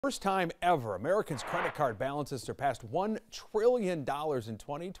First time ever, Americans' credit card balances surpassed $1 trillion in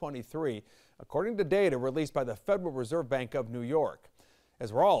 2023, according to data released by the Federal Reserve Bank of New York.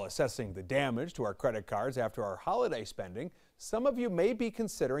 As we're all assessing the damage to our credit cards after our holiday spending, some of you may be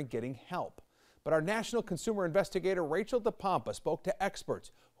considering getting help. But our national consumer investigator Rachel DePompa spoke to experts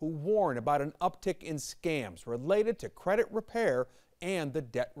who warn about an uptick in scams related to credit repair and the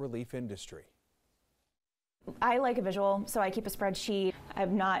debt relief industry. I like a visual, so I keep a spreadsheet.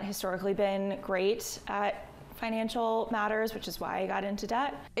 I've not historically been great at financial matters, which is why I got into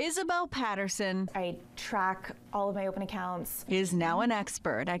debt. Isabel Patterson, I track all of my open accounts, is now an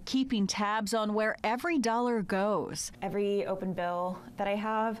expert at keeping tabs on where every dollar goes. every open bill that I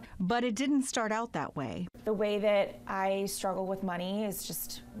have. But it didn't start out that way. The way that I struggle with money is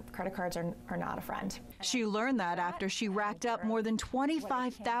just credit cards are not a friend. She learned that after she racked up more than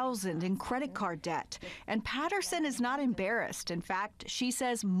 $25,000 in credit card debt. And Patterson is not embarrassed. In fact, she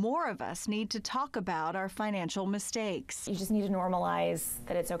says more of us need to talk about our financial mistakes. You just need to normalize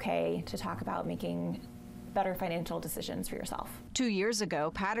that it's okay to talk about making better financial decisions for yourself. 2 years ago,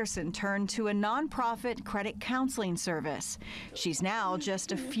 Patterson turned to a nonprofit credit counseling service. She's now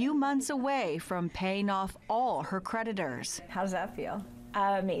just a few months away from paying off all her creditors. How does that feel?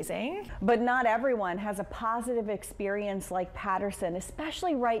 Amazing. But not everyone has a positive experience like Patterson,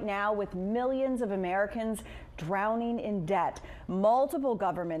 especially right now with millions of Americans drowning in debt. Multiple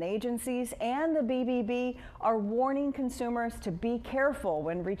government agencies and the BBB are warning consumers to be careful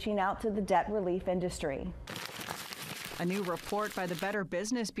when reaching out to the debt relief industry. A new report by the Better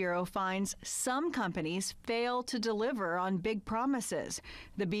Business Bureau finds some companies fail to deliver on big promises.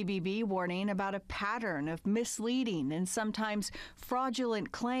 The BBB warning about a pattern of misleading and sometimes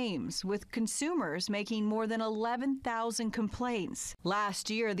fraudulent claims, with consumers making more than 11,000 complaints. Last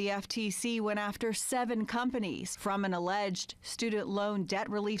year, the FTC went after 7 companies, from an alleged student loan debt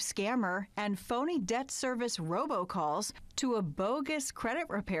relief scammer and phony debt service robocalls to a bogus credit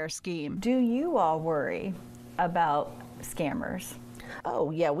repair scheme. Do you all worry about scammers?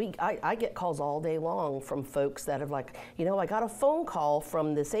 Oh yeah, I get calls all day long from folks that have like, I got a phone call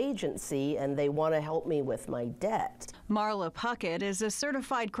from this agency and they want to help me with my debt. Marla Puckett is a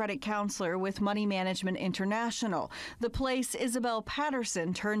certified credit counselor with Money Management International, the place Isabel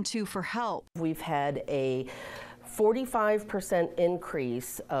Patterson turned to for help. We've had a 45%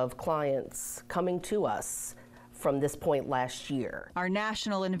 increase of clients coming to us from this point last year. Our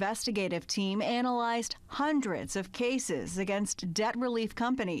national investigative team analyzed hundreds of cases against debt relief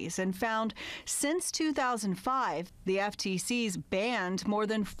companies and found since 2005, the FTC's banned more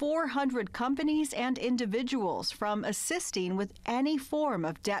than 400 companies and individuals from assisting with any form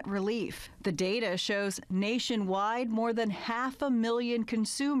of debt relief. The data shows nationwide more than 500,000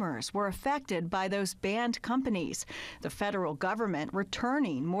 consumers were affected by those banned companies. The federal government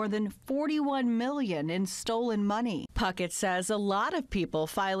returning more than $41 million in stolen money. Puckett says a lot of people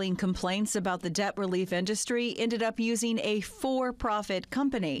filing complaints about the debt relief industry ended up using a for-profit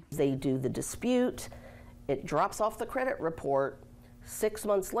company. They do the dispute, it drops off the credit report. 6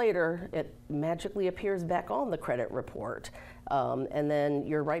 months later, it magically appears back on the credit report. And then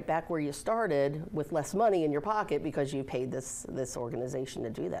you're right back where you started with less money in your pocket because you paid this organization to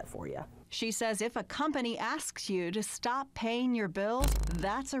do that for you. She says if a company asks you to stop paying your bills,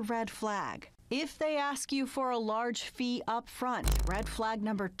 that's a red flag. If they ask you for a large fee up front, red flag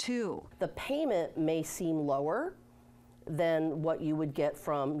number 2. The payment may seem lower than what you would get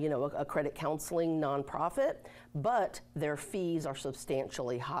from, a credit counseling nonprofit, but their fees are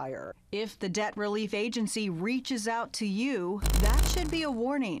substantially higher. If the debt relief agency reaches out to you, that should be a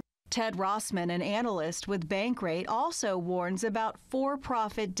warning. Ted Rossman, an analyst with Bankrate, also warns about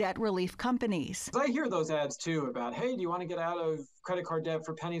for-profit debt relief companies. I hear those ads too about, hey, do you want to get out of credit card debt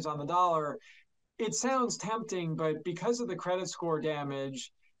for pennies on the dollar? It sounds tempting, but because of the credit score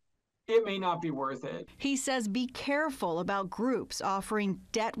damage, it may not be worth it. He says be careful about groups offering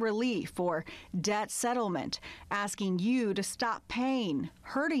debt relief or debt settlement, asking you to stop paying,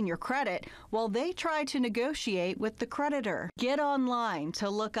 hurting your credit, while they try to negotiate with the creditor. Get online to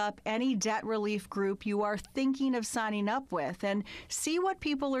look up any debt relief group you are thinking of signing up with and see what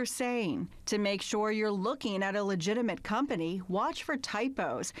people are saying. To make sure you're looking at a legitimate company, watch for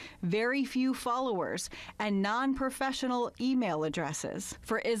typos, very few followers, and non-professional email addresses.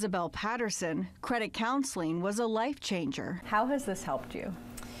 For Isabel Patterson, credit counseling was a life changer. How has this helped you?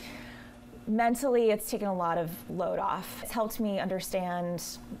 Mentally, it's taken a lot of load off. It's helped me understand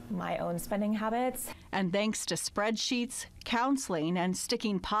my own spending habits. And thanks to spreadsheets, counseling, and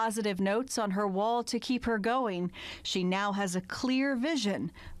sticking positive notes on her wall to keep her going, she now has a clear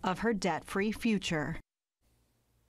vision of her debt-free future.